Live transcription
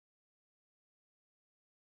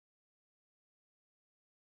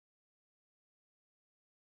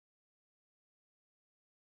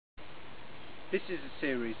This is a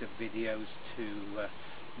series of videos to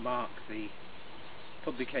mark the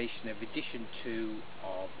publication of edition 2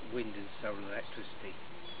 of Wind and Solar Electricity.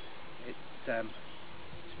 It's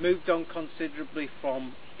moved on considerably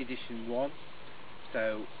from edition 1,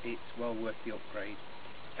 so it's well worth the upgrade.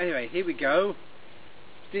 Anyway, here we go.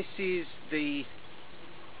 This is the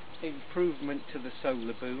improvement to the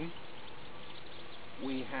solar boom.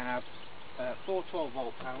 We have 4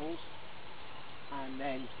 12-volt panels and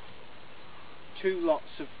then 2 lots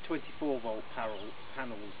of 24-volt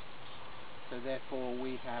panels. So therefore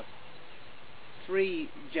we have 3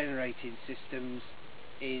 generating systems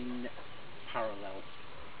in parallel,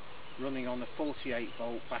 running on a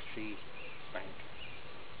 48-volt battery bank.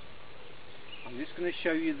 I'm just going to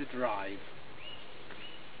show you the drive.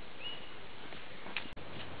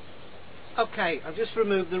 Okay, I've just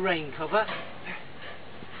removed the rain cover.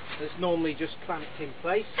 It's normally just clamped in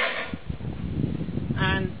place.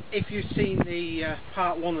 And if you've seen the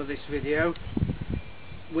part 1 of this video,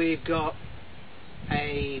 we've got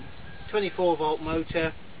a 24-volt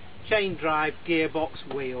motor, chain drive,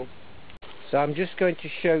 gearbox, wheel. So I'm just going to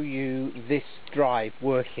show you this drive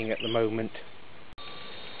working at the moment.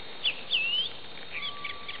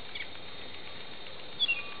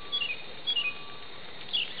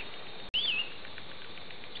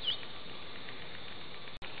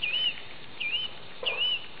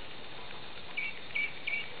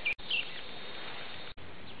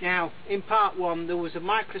 Now, in part 1 there was a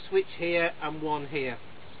micro switch here and one here.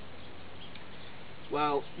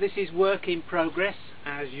 Well, this is work in progress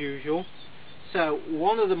as usual. So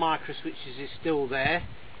one of the micro switches is still there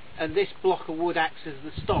and this block of wood acts as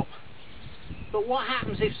the stop. But what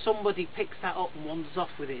happens if somebody picks that up and wanders off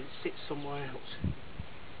with it and sits somewhere else?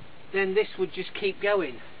 Then this would just keep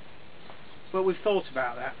going. But we've thought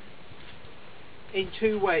about that in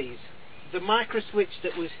 2 ways. The micro switch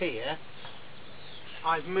that was here,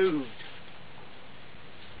 I've moved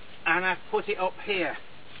and I've put it up here,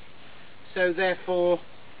 so therefore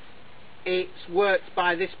it's worked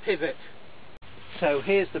by this pivot. So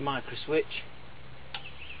here's the micro switch,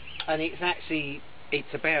 and it's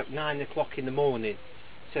about 9 o'clock in the morning,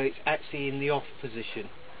 so it's actually in the off position,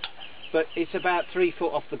 but it's about 3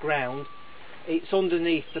 foot off the ground. It's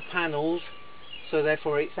underneath the panels, so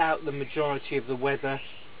therefore it's out the majority of the weather,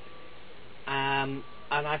 and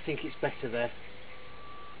I think it's better there.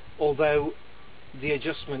 Although the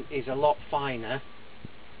adjustment is a lot finer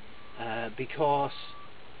because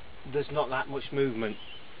there's not that much movement.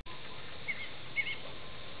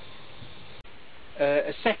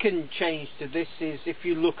 A second change to this is, if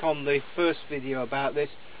you look on the first video about this,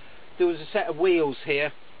 there was a set of wheels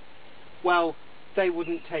here. Well, they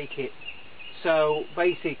wouldn't take it, so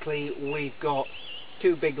basically we've got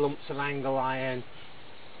 2 big lumps of angle iron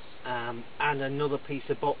and another piece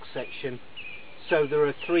of box section. So there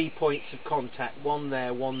are 3 points of contact, one there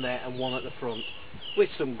and one at the front, with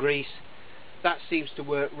some grease. That seems to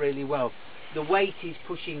work really well. The weight is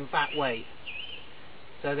pushing that way,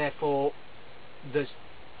 so therefore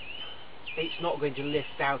it's not going to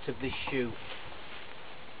lift out of this shoe.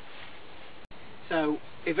 So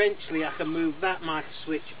eventually I can move that micro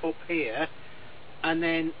switch up here, and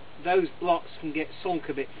then those blocks can get sunk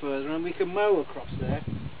a bit further and we can mow across there.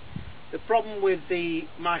 The problem with the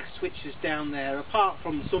micro switches down there, apart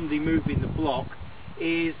from somebody moving the block,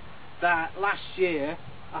 is that last year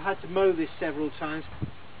I had to mow this several times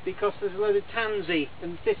because there's a load of tansy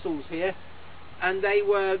and thistles here, and they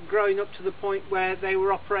were growing up to the point where they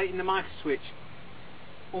were operating the micro switch.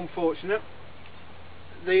 Unfortunate.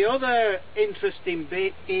 The other interesting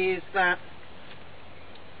bit is that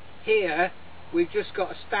here we've just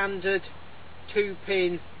got a standard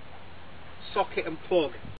 2-pin socket and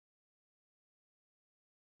plug,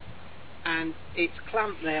 and it's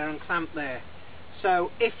clamped there and clamped there.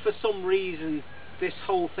 So if for some reason this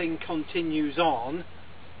whole thing continues on,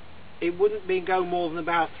 it wouldn't go more than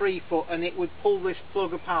about 3 foot and it would pull this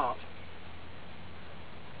plug apart.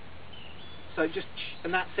 So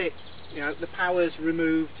and that's it. You know, the power's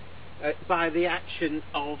removed by the action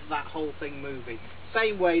of that whole thing moving.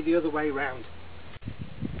 Same way the other way round.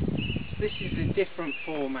 This is a different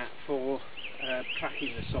format for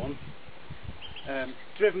tracking the sun.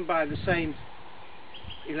 Driven by the same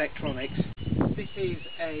electronics. This is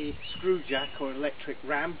a screw jack or electric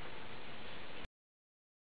ram,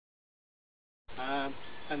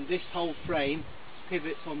 and this whole frame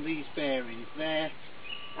pivots on these bearings there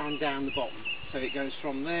and down the bottom, so it goes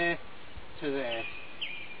from there to there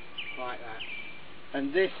like that,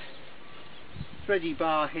 and this thready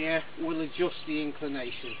bar here will adjust the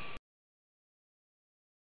inclination.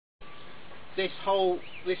 This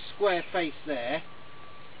square face there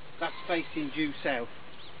that's facing due south.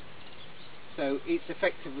 So it's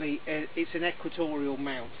effectively it's an equatorial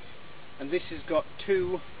mount, and this has got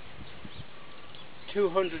two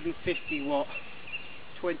 250 watt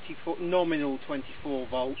 24 nominal 24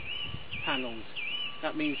 volt panels.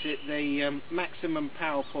 That means that the maximum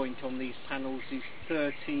power point on these panels is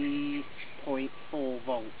 30.4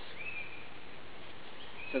 volts.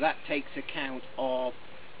 So that takes account of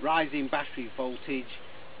rising battery voltage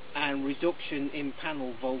and reduction in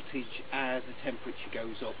panel voltage as the temperature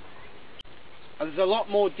goes up. There's a lot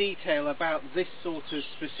more detail about this sort of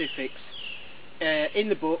specifics in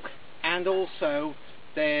the book, and also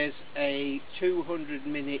there's a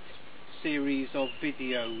 200-minute series of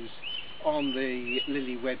videos on the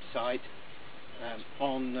Lilly website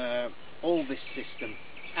on all this system,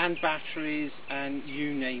 and batteries, and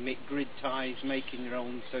you name it, grid ties, making your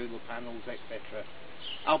own solar panels, etc.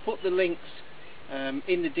 I'll put the links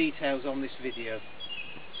in the details on this video.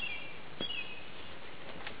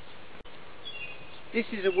 This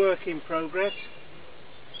is a work in progress,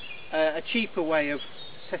 a cheaper way of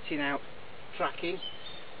setting out tracking.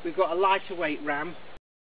 We've got a lighter weight RAM,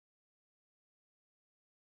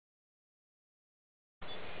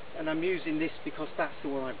 and I'm using this because that's the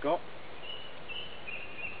one I've got.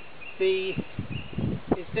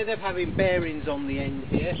 Instead of having bearings on the end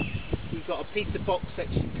here, we've got a piece of box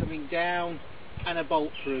section coming down and a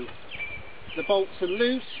bolt through. The bolts are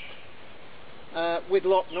loose with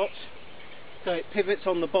lock nuts, so it pivots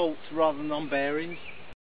on the bolts rather than on bearings.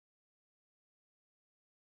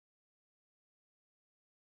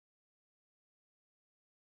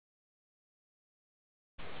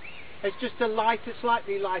 It's just a lighter,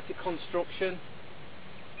 slightly lighter construction,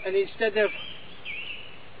 and instead of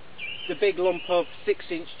the big lump of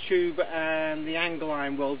 6-inch tube and the angle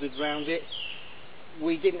iron welded round it,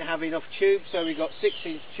 we didn't have enough tube, so we got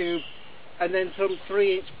 6-inch tube and then some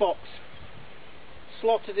 3-inch box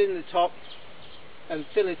slotted in the top and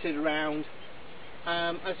filleted around,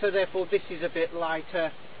 and so therefore this is a bit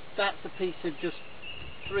lighter. That's a piece of just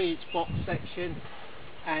 3-inch box section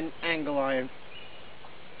and angle iron.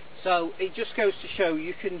 So it just goes to show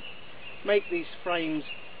you can make these frames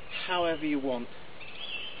however you want.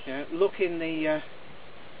 Look in the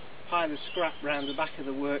pile of scrap round the back of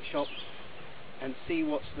the workshop and see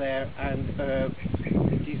what's there, and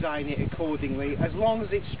design it accordingly, as long as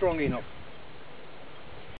it's strong enough.